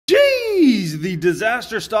Geez, the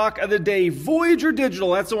disaster stock of the day, Voyager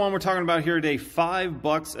Digital. That's the one we're talking about here today.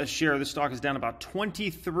 $5 a share. The stock is down about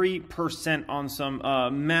 23% on some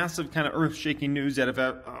massive kind of earth-shaking news that have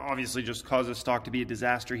obviously just caused the stock to be a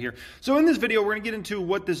disaster here. So in this video, we're going to get into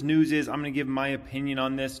what this news is. I'm going to give my opinion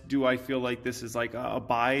on this. Do I feel like this is like a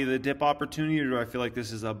buy the dip opportunity, or do I feel like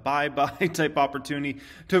this is a buy type opportunity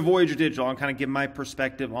to Voyager Digital? I'll kind of give my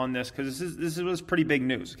perspective on this because this was pretty big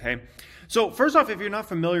news, okay? So first off, if you're not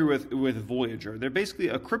familiar with Voyager, they're basically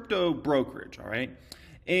a crypto brokerage, all right?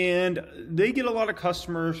 And they get a lot of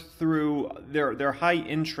customers through their high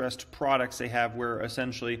interest products they have, where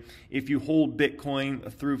essentially if you hold Bitcoin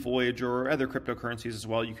through Voyager or other cryptocurrencies as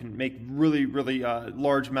well, you can make really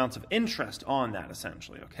large amounts of interest on that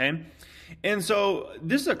essentially, okay? And so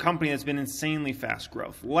this is a company that's been insanely fast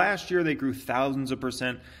growth. Last year they grew thousands of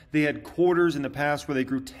percent. They had quarters in the past where they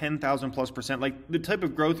grew 10,000+%. Like the type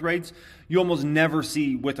of growth rates you almost never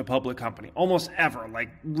see with a public company, almost ever. Like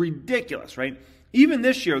ridiculous, right? Even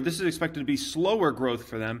this year, this is expected to be slower growth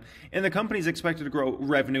for them, and the company is expected to grow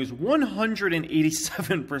revenues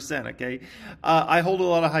 187%, okay? I hold a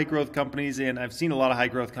lot of high-growth companies, and I've seen a lot of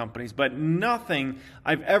high-growth companies, but nothing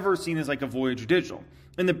I've ever seen is like a Voyager Digital.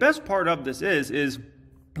 And the best part of this is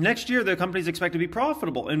next year, the company is expected to be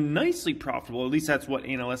profitable, and nicely profitable. At least that's what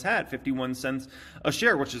analysts had, 51 cents a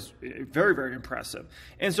share, which is very impressive.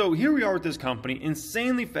 And so here we are with this company,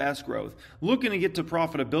 insanely fast growth, looking to get to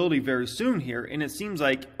profitability very soon here. And it seems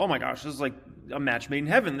like, oh my gosh, this is like a match made in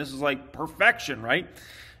heaven. This is like perfection, right?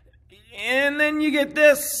 And then you get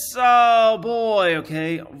this, oh boy,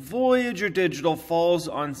 okay, Voyager Digital falls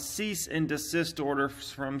on cease and desist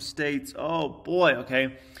orders from states. Oh boy,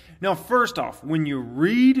 okay. Now, first off, when you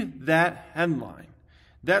read that headline,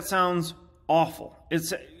 that sounds awful.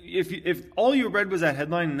 It's if all you read was that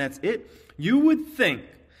headline and that's it, you would think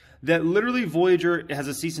that literally Voyager has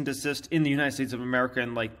a cease and desist in the United States of America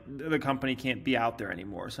and like the company can't be out there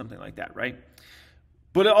anymore or something like that, right?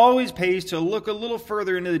 But it always pays to look a little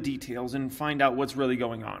further into the details and find out what's really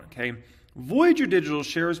going on, okay? Voyager Digital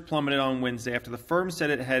shares plummeted on Wednesday after the firm said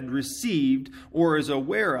it had received or is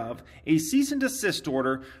aware of a cease and desist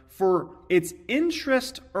order for its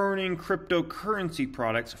interest-earning cryptocurrency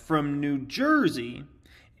products from New Jersey,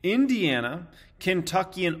 Indiana,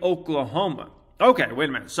 Kentucky, and Oklahoma. Okay, wait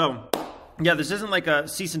a minute. So, yeah, this isn't like a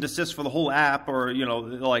cease and desist for the whole app, or, you know,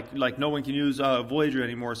 like no one can use Voyager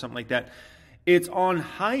anymore or something like that. It's on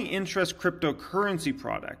high-interest cryptocurrency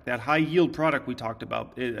product, that high-yield product we talked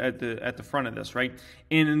about at the front of this, right?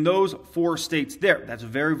 And in those 4 states there, that's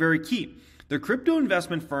very key. The crypto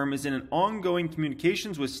investment firm is in an ongoing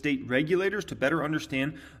communications with state regulators to better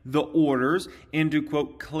understand the orders and to,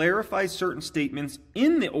 quote, clarify certain statements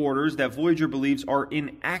in the orders that Voyager believes are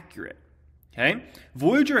inaccurate, okay?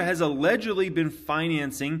 Voyager has allegedly been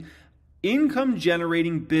financing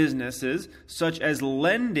income-generating businesses such as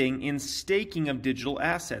lending and staking of digital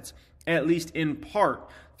assets, at least in part,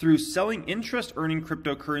 through selling interest-earning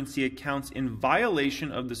cryptocurrency accounts in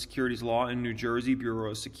violation of the securities law in New Jersey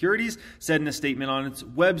Bureau of Securities, said in a statement on its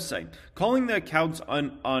website, calling the accounts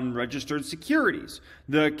unregistered securities.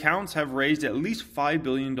 The accounts have raised at least $5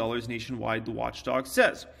 billion nationwide, the watchdog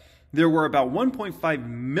says. There were about 1.5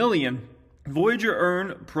 million Voyager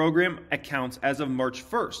Earn program accounts as of March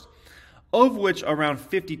 1st. Of which around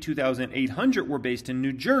 52,800 were based in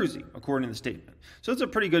New Jersey, according to the statement. So it's a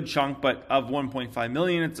pretty good chunk, but of 1.5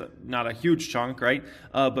 million, it's not a huge chunk, right?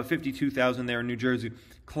 But 52,000 there in New Jersey.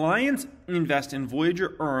 Clients invest in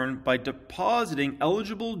Voyager Earn by depositing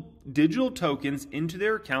eligible digital tokens into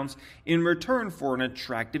their accounts in return for an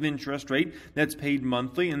attractive interest rate that's paid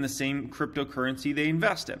monthly in the same cryptocurrency they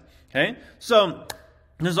invest in, okay? So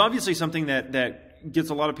there's obviously something that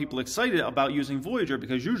gets a lot of people excited about using Voyager,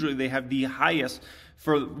 because usually they have the highest,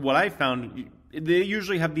 for what I found, they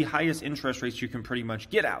usually have the highest interest rates you can pretty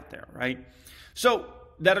much get out there, right? So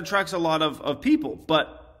that attracts a lot of people,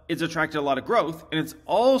 but it's attracted a lot of growth, and it's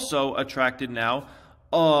also attracted now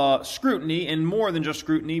scrutiny, and more than just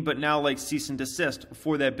scrutiny, but now like cease and desist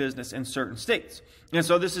for that business in certain states. And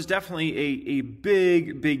so this is definitely a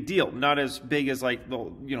big deal. Not as big as like the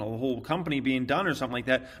whole company being done or something like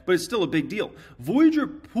that, but it's still a big deal. Voyager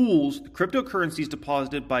pools cryptocurrencies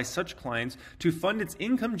deposited by such clients to fund its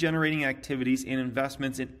income-generating activities and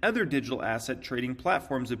investments in other digital asset trading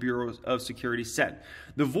platforms, the Bureau of Securities said.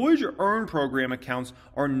 The Voyager Earn program accounts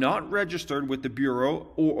are not registered with the Bureau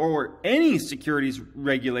or any securities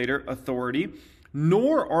regulator authority,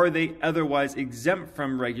 nor are they otherwise exempt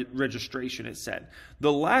from registration, it said.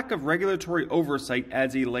 The lack of regulatory oversight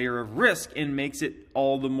adds a layer of risk and makes it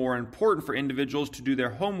all the more important for individuals to do their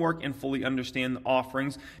homework and fully understand the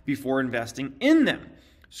offerings before investing in them.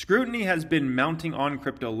 Scrutiny has been mounting on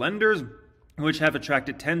crypto lenders, which have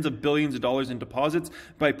attracted tens of billions of dollars in deposits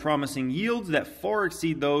by promising yields that far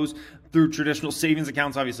exceed those through traditional savings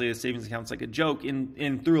accounts. Obviously, a savings account's like a joke.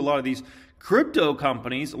 And through a lot of these crypto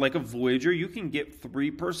companies, like a Voyager, you can get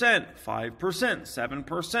 3%, 5%,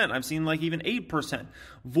 7%. I've seen like even 8%.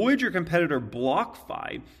 Voyager competitor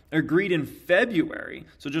BlockFi agreed in February,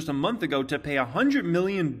 so just a month ago, to pay $100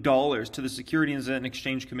 million to the Securities and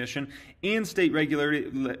Exchange Commission and state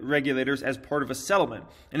regulators as part of a settlement.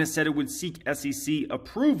 And it said it would seek SEC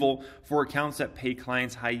approval for accounts that pay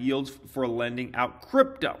clients high yields for lending out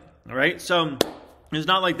crypto. All right, so it's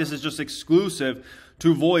not like this is just exclusive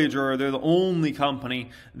to Voyager, or they're the only company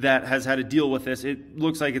that has had to deal with this. It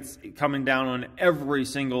looks like it's coming down on every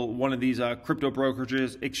single one of these crypto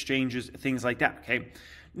brokerages, exchanges, things like that, okay?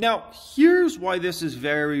 Now, here's why this is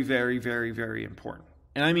very, very, very, very important.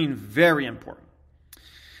 And I mean very important.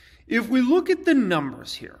 If we look at the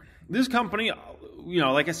numbers here, this company,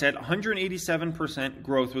 like I said, 187%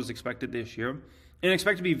 growth was expected this year and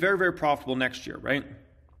expected to be very, very profitable next year, right?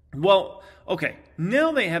 Well, okay,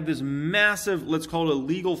 now they have this massive, let's call it a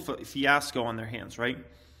legal fiasco on their hands, right?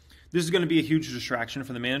 This is going to be a huge distraction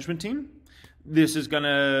for the management team. This is going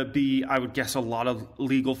to be, I would guess, a lot of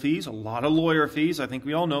legal fees, a lot of lawyer fees. I think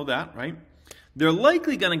we all know that, right? They're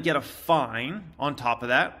likely going to get a fine on top of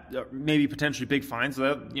that, maybe potentially big fines. So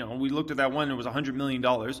that, we looked at that one, it was $100 million.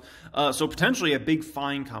 So potentially a big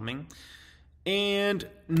fine coming. And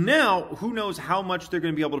now, who knows how much they're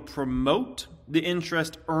going to be able to promote the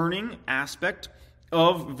interest earning aspect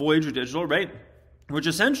of Voyager Digital, right? Which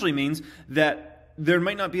essentially means that there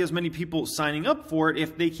might not be as many people signing up for it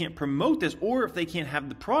if they can't promote this, or if they can't have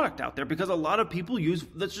the product out there, because a lot of people use,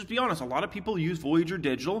 let's just be honest, a lot of people use Voyager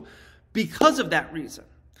Digital because of that reason.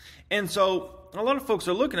 And so a lot of folks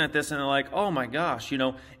are looking at this and they're like, oh my gosh,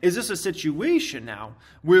 is this a situation now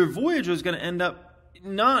where Voyager is going to end up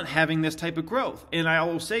not having this type of growth? And I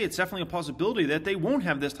will say it's definitely a possibility that they won't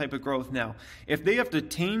have this type of growth now. If they have to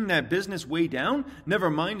tame that business way down, never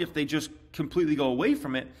mind if they just completely go away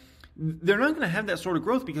from it, they're not going to have that sort of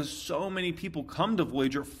growth because so many people come to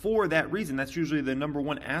Voyager for that reason. That's usually the number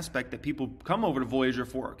one aspect that people come over to Voyager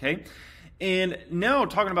for, okay? And now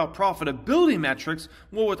talking about profitability metrics,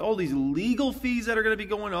 well, with all these legal fees that are going to be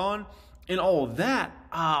going on and all of that,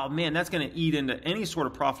 oh man, that's going to eat into any sort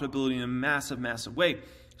of profitability in a massive, massive way.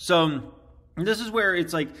 So this is where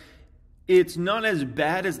it's like, it's not as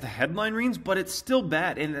bad as the headline reads, but it's still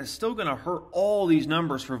bad, and it's still going to hurt all these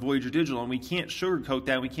numbers for Voyager Digital, and we can't sugarcoat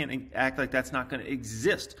that. We can't act like that's not going to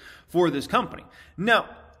exist for this company. Now,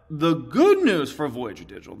 the good news for Voyager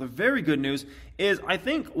Digital, the very good news, is I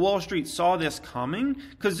think Wall Street saw this coming,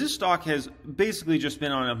 because this stock has basically just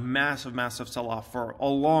been on a massive, massive sell-off for a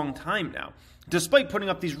long time now. Despite putting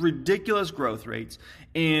up these ridiculous growth rates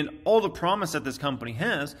and all the promise that this company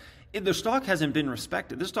has, the stock hasn't been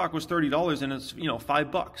respected. This stock was $30 and it's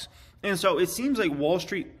 $5. And so it seems like Wall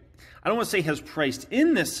Street, I don't want to say has priced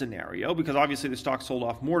in this scenario, because obviously the stock sold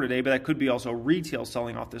off more today, but that could be also retail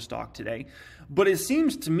selling off this stock today. But it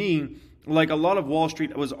seems to me like a lot of Wall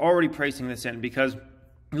Street was already pricing this in, because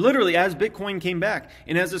literally as Bitcoin came back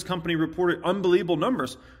and as this company reported unbelievable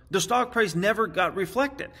numbers, the stock price never got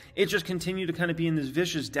reflected. It just continued to kind of be in this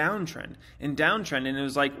vicious downtrend. And it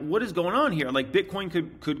was like, what is going on here? Like Bitcoin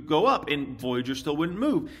could go up and Voyager still wouldn't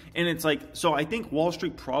move. And it's like, so I think Wall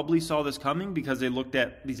Street probably saw this coming because they looked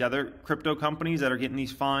at these other crypto companies that are getting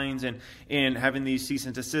these fines and having these cease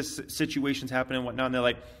and desist situations happen and whatnot. And they're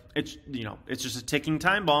like, it's just a ticking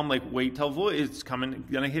time bomb. Like, wait till it's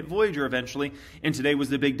gonna hit Voyager eventually. And today was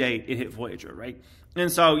the big day it hit Voyager, right? And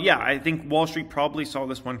so, yeah, I think Wall Street probably saw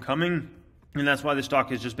this one coming, and that's why the stock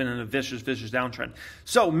has just been in a vicious, vicious downtrend.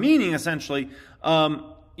 So, meaning essentially,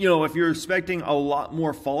 if you're expecting a lot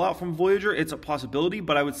more fallout from Voyager, it's a possibility,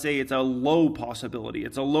 but I would say it's a low possibility.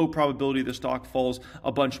 It's a low probability the stock falls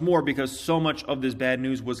a bunch more, because so much of this bad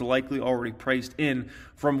news was likely already priced in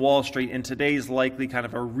from Wall Street, and today's likely kind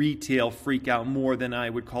of a retail freak out more than I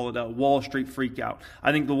would call it a Wall Street freak out.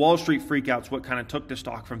 I think the Wall Street freak out's what kind of took the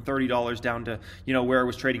stock from $30 down to, where it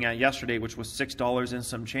was trading at yesterday, which was $6 and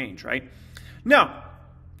some change, right? Now,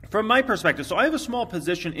 from my perspective, so I have a small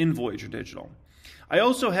position in Voyager Digital. I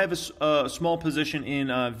also have a small position in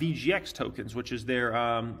VGX tokens, which is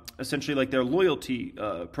their essentially like their loyalty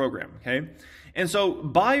program, okay? And so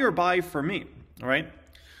buy or buy for me, all right?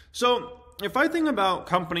 So if I think about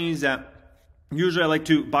companies that usually I like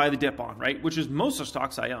to buy the dip on, right, which is most of the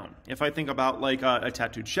stocks I own. If I think about like a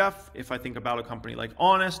Tattooed Chef, if I think about a company like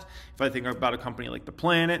Honest, if I think about a company like The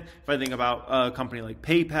Planet, if I think about a company like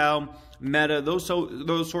PayPal, Meta, those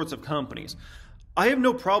sorts of companies, I have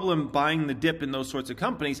no problem buying the dip in those sorts of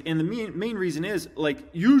companies. And the main reason is, like,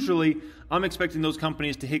 usually I'm expecting those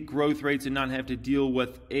companies to hit growth rates and not have to deal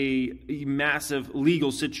with a massive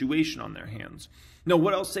legal situation on their hands. Now,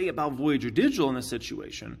 what I'll say about Voyager Digital in this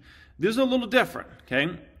situation, this is a little different,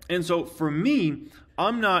 okay? And so for me,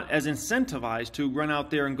 I'm not as incentivized to run out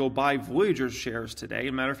there and go buy Voyager shares today. As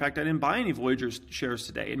a matter of fact, I didn't buy any Voyager shares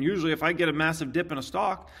today. And usually if I get a massive dip in a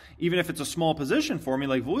stock, even if it's a small position for me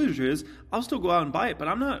like Voyager is, I'll still go out and buy it. But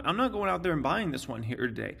I'm not going out there and buying this one here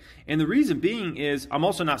today. And the reason being is I'm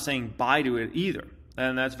also not saying buy to it either.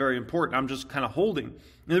 And that's very important. I'm just kind of holding.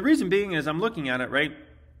 And the reason being is I'm looking at it, right?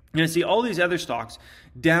 And I see all these other stocks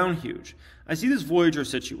down huge. I see this Voyager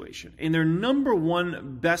situation, and their number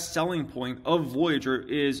one best selling point of Voyager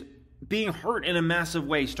is being hurt in a massive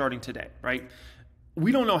way starting today, right?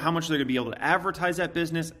 We don't know how much they're going to be able to advertise that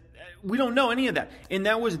business. We don't know any of that. And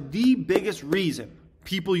that was the biggest reason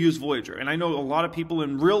people use Voyager. And I know a lot of people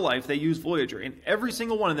in real life, they use Voyager. And every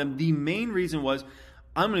single one of them, the main reason was,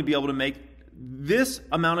 I'm going to be able to make this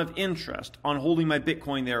amount of interest on holding my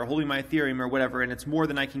Bitcoin there, or holding my Ethereum or whatever, and it's more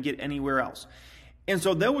than I can get anywhere else. And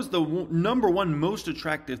so that was the number one most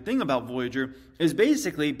attractive thing about Voyager, is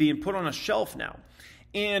basically being put on a shelf now.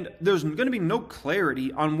 And there's going to be no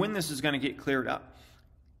clarity on when this is going to get cleared up.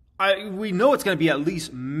 We know it's going to be at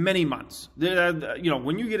least many months.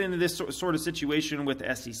 When you get into this sort of situation with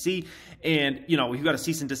the SEC and, you've got a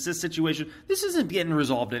cease and desist situation, this isn't getting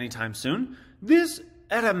resolved anytime soon. This,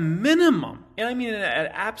 at a minimum, and I mean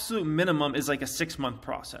at absolute minimum, is like a 6-month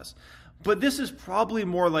process. But this is probably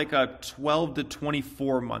more like a 12 to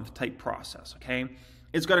 24 month type process, okay?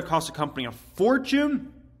 It's going to cost a company a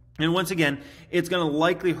fortune. And once again, it's going to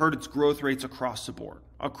likely hurt its growth rates across the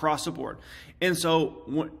board. And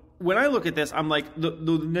so when I look at this, I'm like, the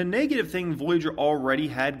negative thing Voyager already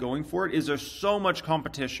had going for it is there's so much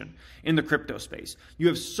competition in the crypto space. You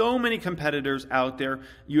have so many competitors out there.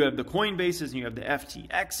 You have the Coinbases, and you have the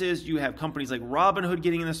FTXs. You have companies like Robinhood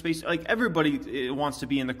getting in the space. Like, everybody wants to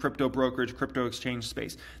be in the crypto brokerage, crypto exchange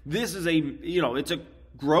space. This is it's a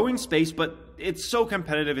growing space, but it's so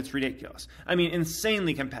competitive, it's ridiculous. I mean,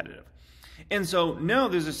 insanely competitive. And so now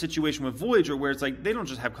there's a situation with Voyager where it's like they don't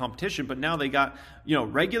just have competition, but now they got,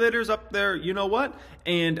 regulators up there,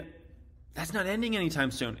 and that's not ending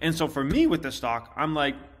anytime soon. And so for me with the stock, I'm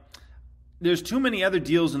like, there's too many other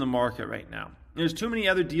deals in the market right now. There's too many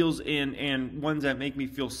other deals and ones that make me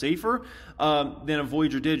feel safer than a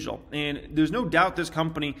Voyager Digital. And there's no doubt this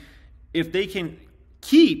company, if they can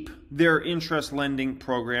keep their interest lending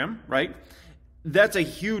program, right, that's a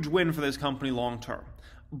huge win for this company long term.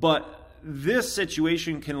 But this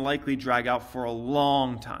situation can likely drag out for a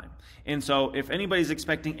long time. And so if anybody's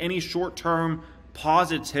expecting any short-term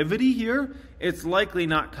positivity here, it's likely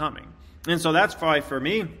not coming. And so that's why for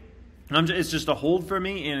me, it's just a hold for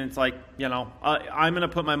me. And it's like, I'm going to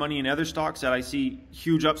put my money in other stocks that I see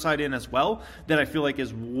huge upside in as well, that I feel like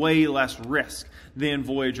is way less risk than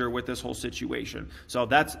Voyager with this whole situation. So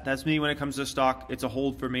that's me when it comes to stock. It's a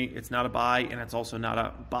hold for me. It's not a buy, and it's also not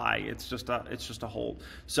a buy. It's just a hold.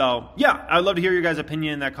 So yeah, I'd love to hear your guys'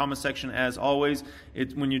 opinion in that comment section. As always,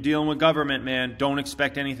 when you're dealing with government, man, don't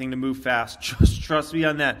expect anything to move fast. Just trust me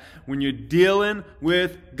on that. When you're dealing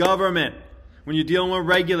with government, when you're dealing with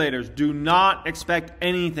regulators, do not expect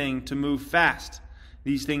anything to move fast.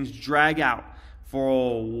 These things drag out for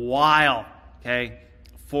a while, okay?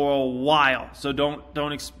 For a while. So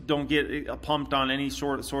don't get pumped on any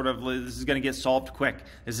sort of this is going to get solved quick.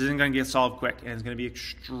 This isn't going to get solved quick, and it's going to be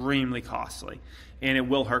extremely costly, and it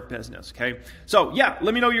will hurt business, okay? So yeah,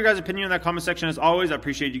 let me know your guys' opinion in that comment section. As always, I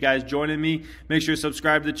appreciate you guys joining me. Make sure to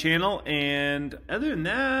subscribe to the channel, and other than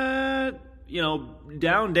that,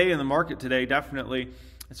 down day in the market today, definitely.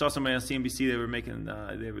 I saw somebody on CNBC, they were making,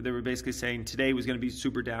 they were basically saying today was going to be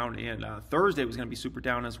super down, and Thursday was going to be super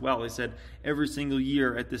down as well. They said every single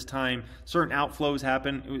year at this time, certain outflows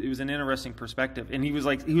happen. It was an interesting perspective, and he was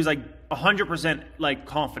like 100% like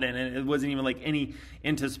confident, and it wasn't even like any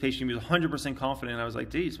anticipation. He was 100% confident. I was like,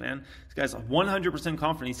 geez, man, this guy's 100%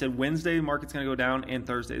 confident. He said Wednesday the market's going to go down, and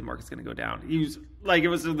Thursday the market's going to go down. He was like, it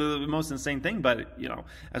was the most insane thing, but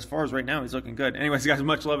as far as right now, he's looking good. Anyways, guys,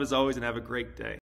 much love as always, and have a great day.